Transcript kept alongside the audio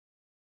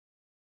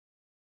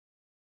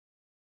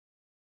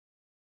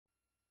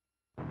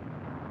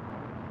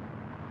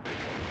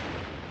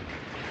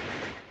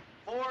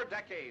4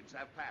 decades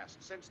have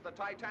passed since the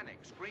Titanic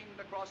screamed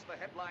across the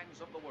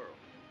headlines of the world.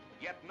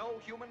 Yet no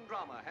human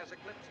drama has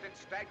eclipsed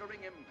its staggering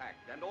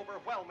impact and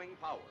overwhelming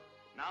power.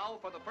 Now,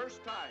 for the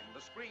first time,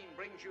 the screen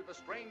brings you the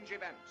strange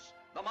events,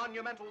 the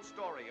monumental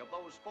story of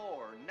those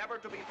 4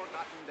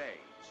 never-to-be-forgotten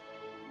days.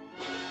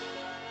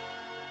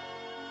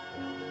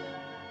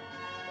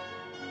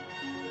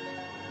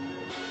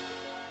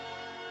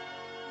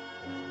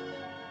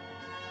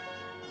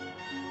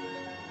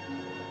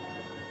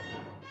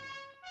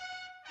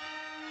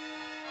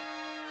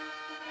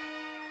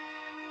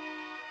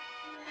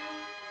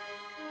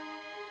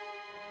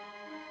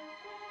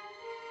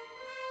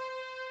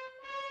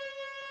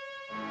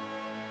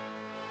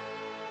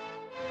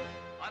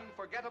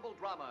 Unforgettable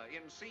drama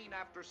in scene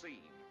after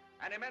scene.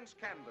 An immense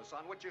canvas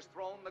on which is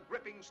thrown the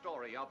gripping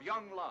story of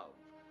young love,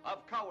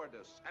 of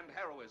cowardice and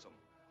heroism,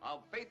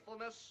 of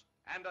faithfulness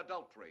and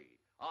adultery,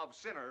 of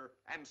sinner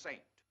and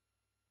saint.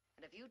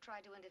 And if you try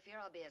to interfere,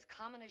 I'll be as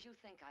common as you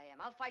think I am.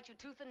 I'll fight you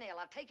tooth and nail.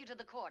 I'll take you to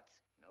the courts.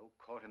 No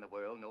court in the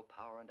world, no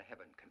power under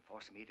heaven can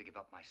force me to give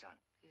up my son.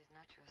 He's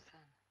not your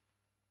son.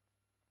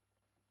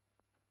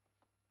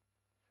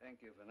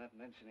 Thank you for not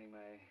mentioning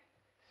my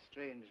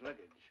strange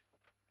luggage.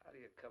 How do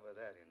you cover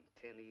that in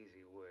 10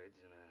 easy words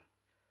in a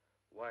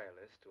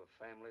wireless to a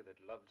family that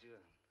loved you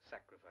and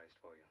sacrificed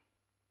for you?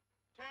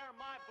 Tear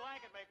my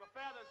blanket, make my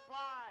feathers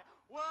fly.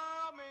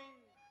 Whirl me,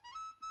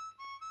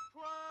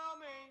 twirl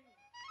me,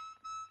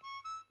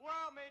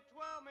 whirl me,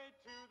 twirl me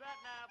to that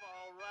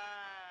Navajo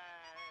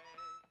rag.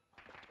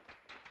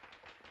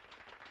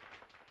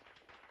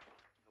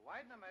 The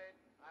Widener maid.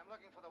 I'm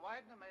looking for the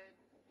Widener maid.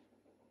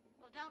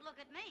 Well, don't look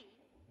at me.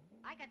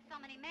 I got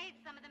so many maids,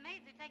 some of the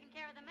maids are taking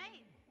care of the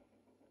maids.